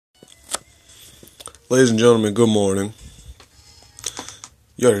Ladies and gentlemen, good morning.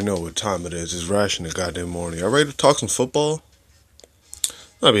 You already know what time it is. It's ration the goddamn morning. Y'all ready to talk some football?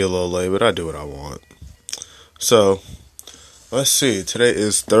 Might be a little late, but I do what I want. So, let's see. Today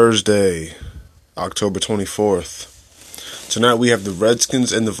is Thursday, October 24th. Tonight we have the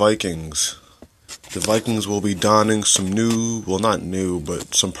Redskins and the Vikings. The Vikings will be donning some new, well not new,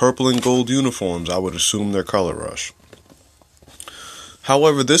 but some purple and gold uniforms. I would assume they're color rush.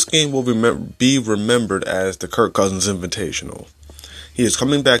 However, this game will be remembered as the Kirk Cousins Invitational. He is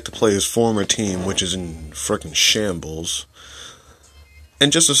coming back to play his former team, which is in frickin' shambles.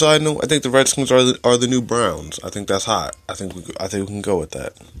 And just a side note, I think the Redskins are the new Browns. I think that's hot. I think we can go with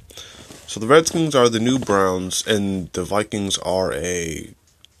that. So the Redskins are the new Browns, and the Vikings are a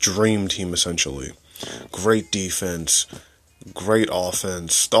dream team essentially. Great defense. Great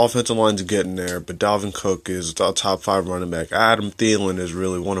offense. The offensive line's getting there, but Dalvin Cook is a top 5 running back. Adam Thielen is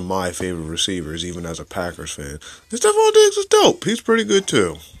really one of my favorite receivers, even as a Packers fan. And Stephon Diggs is dope. He's pretty good,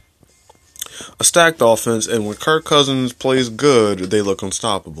 too. A stacked offense, and when Kirk Cousins plays good, they look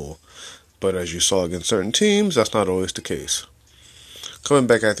unstoppable. But as you saw against certain teams, that's not always the case. Coming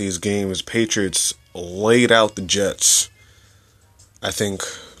back at these games, Patriots laid out the Jets. I think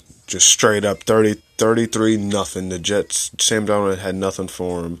just straight up 33-0. The Jets, Sam Darnold had nothing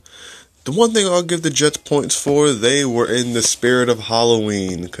for him. The one thing I'll give the Jets points for, they were in the spirit of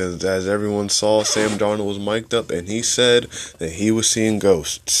Halloween. Because as everyone saw, Sam Darnold was mic'd up and he said that he was seeing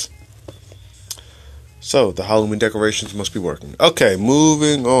ghosts. So, the Halloween decorations must be working. Okay,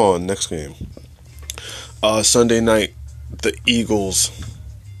 moving on. Next game. Sunday night, the Eagles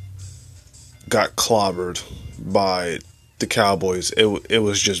got clobbered by the Cowboys. It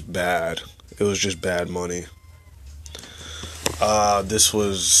was just bad. It was just bad money. I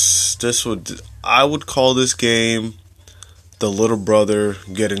would call this game the little brother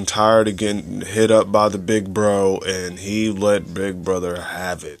getting tired of getting hit up by the big bro, and he let big brother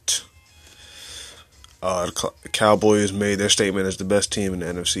have it. The Cowboys made their statement as the best team in the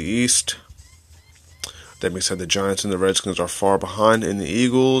NFC East. That being said, the Giants and the Redskins are far behind, and the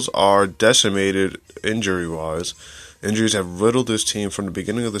Eagles are decimated injury-wise. Injuries have riddled this team from the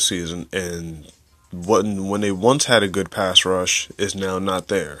beginning of the season, and when they once had a good pass rush is now not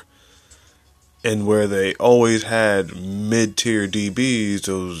there. And where they always had mid-tier DBs,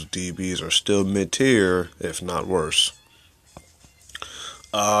 those DBs are still mid-tier, if not worse.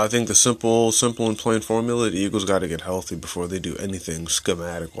 I think the simple and plain formula, the Eagles got to get healthy before they do anything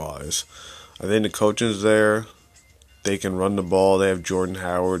schematic-wise. I think the coaches there, they can run the ball. They have Jordan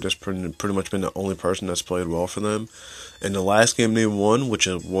Howard. That's pretty much been the only person that's played well for them. And the last game they won, which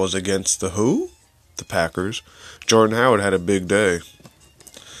was against the who? The Packers. Jordan Howard had a big day.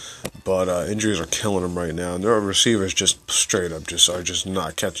 But injuries are killing him right now. And their receivers just straight up are just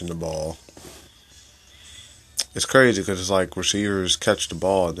not catching the ball. It's crazy because it's like receivers catch the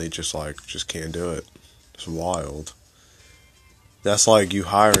ball and they just can't do it. It's wild. That's like you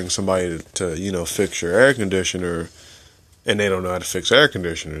hiring somebody to fix your air conditioner, and they don't know how to fix air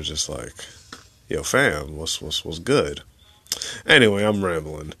conditioners. It's like, yo, fam, what's good? Anyway, I'm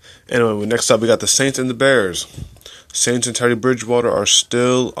rambling. Anyway, next up we got the Saints and the Bears. Saints and Teddy Bridgewater are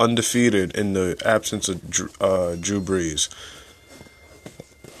still undefeated in the absence of Drew Brees.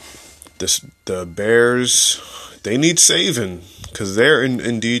 The Bears, they need saving because they're in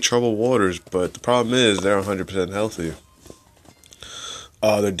indeed troubled waters. But the problem is they're 100% healthy.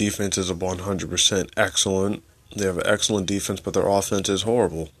 Their defense is 100% excellent. They have an excellent defense, but their offense is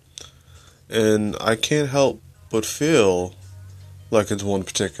horrible. And I can't help but feel like it's one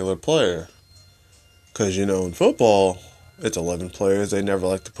particular player. Because, in football, it's 11 players. They never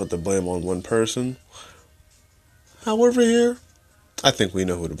like to put the blame on one person. However, here, I think we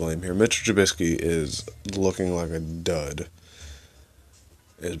know who to blame here. Mitchell Trubisky is looking like a dud.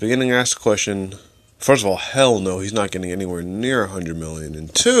 Is beginning to ask the question, first of all, hell no, he's not getting anywhere near $100 million.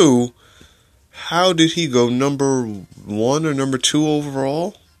 And two, how did he go number 1 or number 2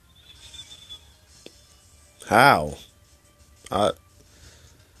 overall? How? I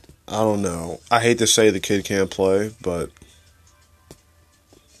don't know. I hate to say the kid can't play, but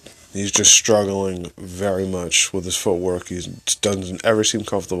he's just struggling very much with his footwork. He doesn't ever seem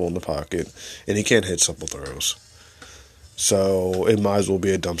comfortable in the pocket, and he can't hit simple throws. So it might as well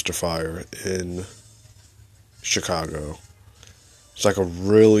be a dumpster fire in Chicago. It's like a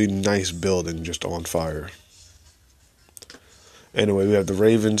really nice building just on fire. Anyway, we have the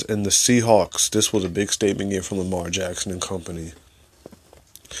Ravens and the Seahawks. This was a big statement game from Lamar Jackson and company.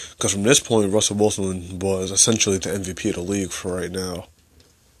 Because from this point, Russell Wilson was essentially the MVP of the league for right now.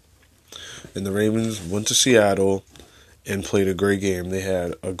 And the Ravens went to Seattle and played a great game. They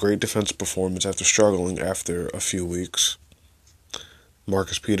had a great defensive performance after struggling after a few weeks.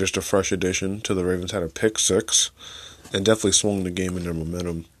 Marcus Peters, the fresh addition to the Ravens, had a pick six and definitely swung the game in their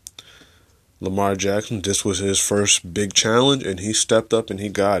momentum. Lamar Jackson, this was his first big challenge, and he stepped up and he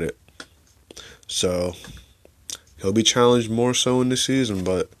got it. So, he'll be challenged more so in this season,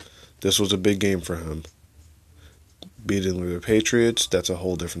 but this was a big game for him. Beating the Patriots, that's a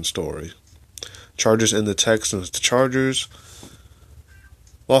whole different story. Chargers and the Texans. The Chargers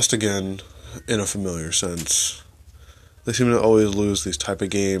lost again in a familiar sense. They seem to always lose these type of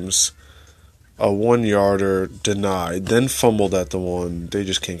games. A 1-yarder denied, then fumbled at the one. They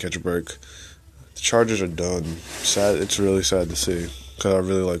just can't catch a break. The Chargers are done. Sad. It's really sad to see because I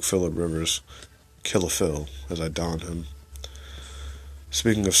really like Phillip Rivers. Killer Phil, as I don him.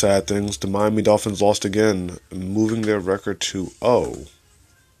 Speaking of sad things, the Miami Dolphins lost again, moving their record to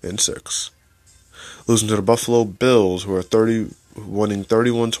 0-6. Losing to the Buffalo Bills, who are winning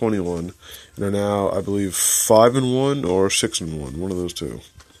 31-21, and are now, I believe, 5-1 or 6-1, one of those two.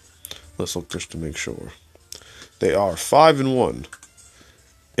 Let's look just to make sure. They are 5-1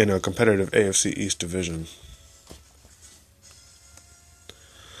 in a competitive AFC East division.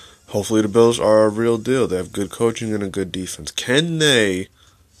 Hopefully the Bills are a real deal. They have good coaching and a good defense. Can they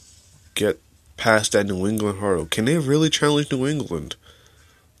get past that New England hurdle? Can they really challenge New England?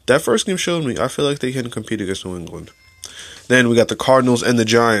 That first game showed me I feel like they can compete against New England. Then we got the Cardinals and the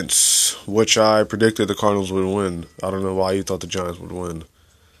Giants, which I predicted the Cardinals would win. I don't know why you thought the Giants would win.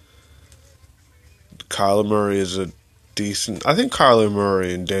 Kyler Murray is a decent... I think Kyler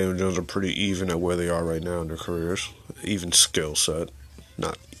Murray and Daniel Jones are pretty even at where they are right now in their careers. Even skill set.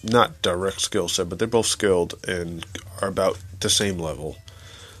 Not direct skill set, but they're both skilled and are about the same level.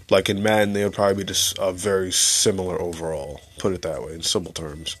 Like in Madden, they would probably be just very similar overall. Put it that way, in simple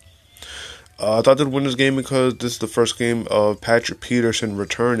terms. I thought they'd win this game because this is the first game of Patrick Peterson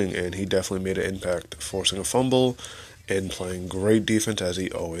returning, and he definitely made an impact, forcing a fumble and playing great defense as he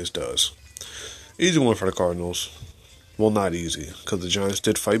always does. Easy one for the Cardinals. Well, not easy, because the Giants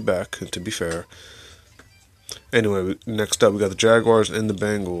did fight back, to be fair. Anyway, next up we got the Jaguars and the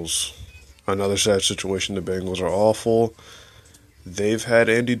Bengals. Another sad situation. The Bengals are awful. They've had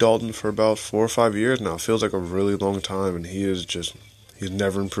Andy Dalton for about 4 or 5 years now. It feels like a really long time, and he's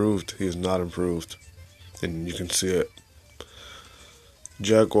never improved. He has not improved, and you can see it.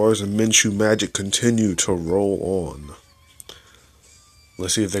 Jaguars and Minshew Magic continue to roll on.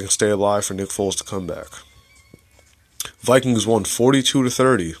 Let's see if they can stay alive for Nick Foles to come back. Vikings won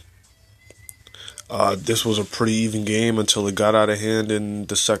 42-30. This was a pretty even game until it got out of hand in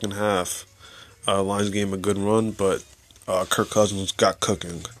the second half. Lions gave him a good run, but Kirk Cousins got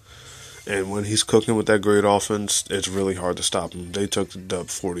cooking. And when he's cooking with that great offense, it's really hard to stop him. They took the dub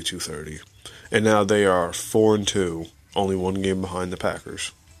 42-30. And now they are 4-2, only one game behind the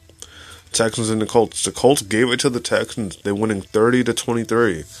Packers. Texans and the Colts. The Colts gave it to the Texans. They're winning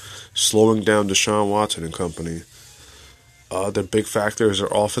 30-23, slowing down Deshaun Watson and company. Their big factor is their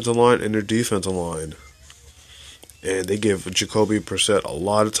offensive line and their defensive line. And they give Jacoby Brissett a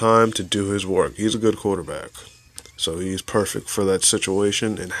lot of time to do his work. He's a good quarterback. So he's perfect for that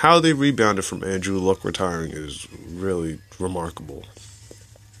situation. And how they rebounded from Andrew Luck retiring is really remarkable.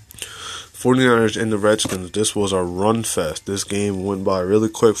 49ers and the Redskins. This was a run fest. This game went by really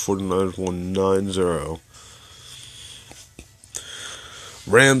quick. 49ers won 9-0.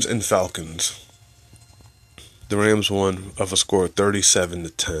 Rams and Falcons. The Rams won of a score of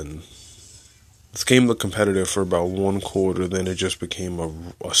 37-10. This game looked competitive for about one quarter, then it just became a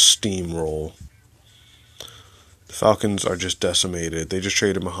steamroll. The Falcons are just decimated. They just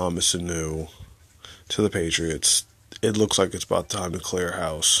traded Mohamed Sanu to the Patriots. It looks like it's about time to clear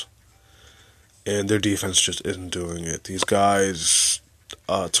house. And their defense just isn't doing it. These guys,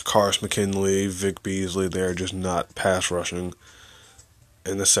 Takaris McKinley, Vic Beasley, they're just not pass rushing.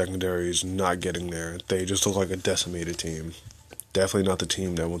 And the secondary is not getting there. They just look like a decimated team. Definitely not the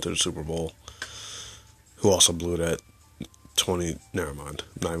team that went to the Super Bowl. Who also blew that 20... Never mind.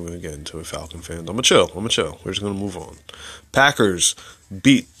 I'm not even going to get into it, Falcon fans. I'm going to chill. We're just going to move on. Packers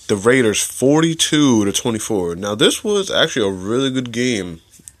beat the Raiders 42-24. Now, this was actually a really good game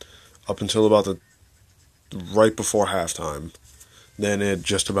up until about right before halftime. Then it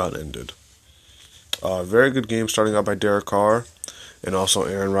just about ended. Very good game starting out by Derek Carr. And also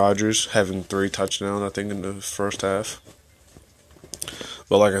Aaron Rodgers having 3 touchdowns, I think, in the first half.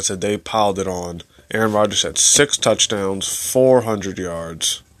 But like I said, they piled it on. Aaron Rodgers had 6 touchdowns, 400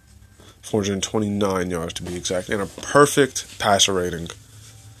 yards, 429 yards to be exact, and a perfect passer rating.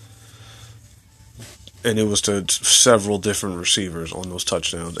 And it was to several different receivers on those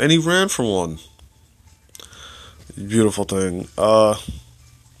touchdowns. And he ran for one. Beautiful thing.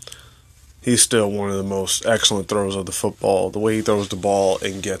 He's still one of the most excellent throwers of the football. The way he throws the ball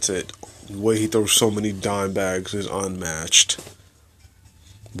and gets it, the way he throws so many dime bags is unmatched.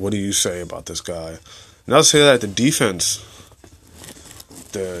 What do you say about this guy? Not to say that the defense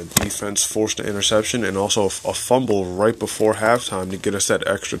forced an interception and also a fumble right before halftime to get us that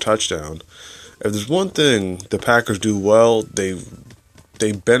extra touchdown. If there's one thing the Packers do well, they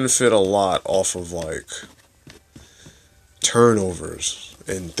benefit a lot off of like turnovers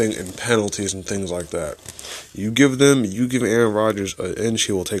and penalties and things like that. You give Aaron Rodgers an inch,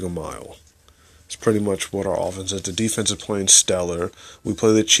 he will take a mile. It's pretty much what our offense is. The defense is playing stellar. We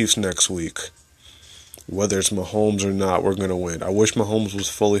play the Chiefs next week. Whether it's Mahomes or not, we're going to win. I wish Mahomes was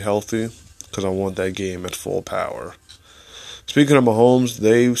fully healthy because I want that game at full power. Speaking of Mahomes,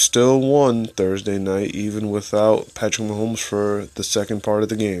 they still won Thursday night even without Patrick Mahomes for the second part of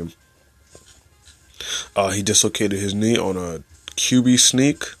the game. He dislocated his knee on a QB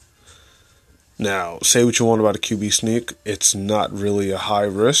sneak. Now, say what you want about a QB sneak. It's not really a high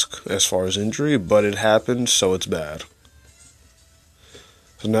risk as far as injury, but it happened, so it's bad.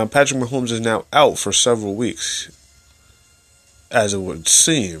 So now Patrick Mahomes is now out for several weeks. As it would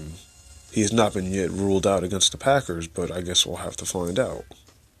seem, he has not been yet ruled out against the Packers, but I guess we'll have to find out.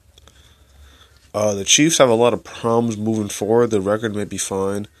 The Chiefs have a lot of problems moving forward. The record may be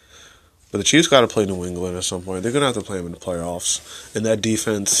fine, but the Chiefs got to play New England at some point. They're going to have to play them in the playoffs, and that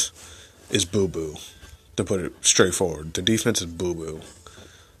defense is boo-boo, to put it straightforward. The defense is boo-boo.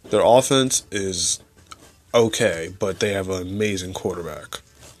 Their offense is okay, but they have an amazing quarterback.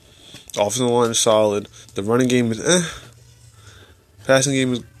 The offensive line is solid. The running game is Passing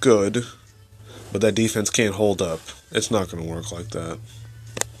game is good, but that defense can't hold up. It's not going to work like that.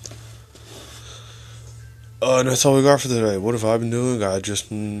 And that's all we got for today. What have I been doing? I just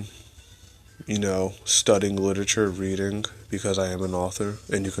been, studying literature, reading, because I am an author.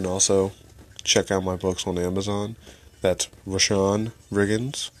 And you can also check out my books on Amazon. That's Rashawn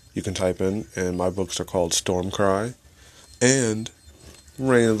Riggins. You can type in, and my books are called Stormcry and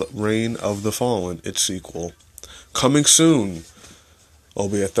Reign of the Fallen, its sequel. Coming soon. Will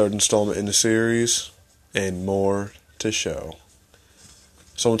be a third installment in the series, and more to show.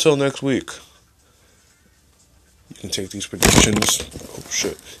 So until next week, you can take these predictions.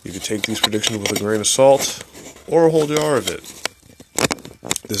 You can take these predictions with a grain of salt, or a whole jar of it.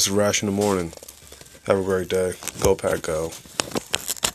 This is Rash in the Morning. Have a great day. Go Pack Go.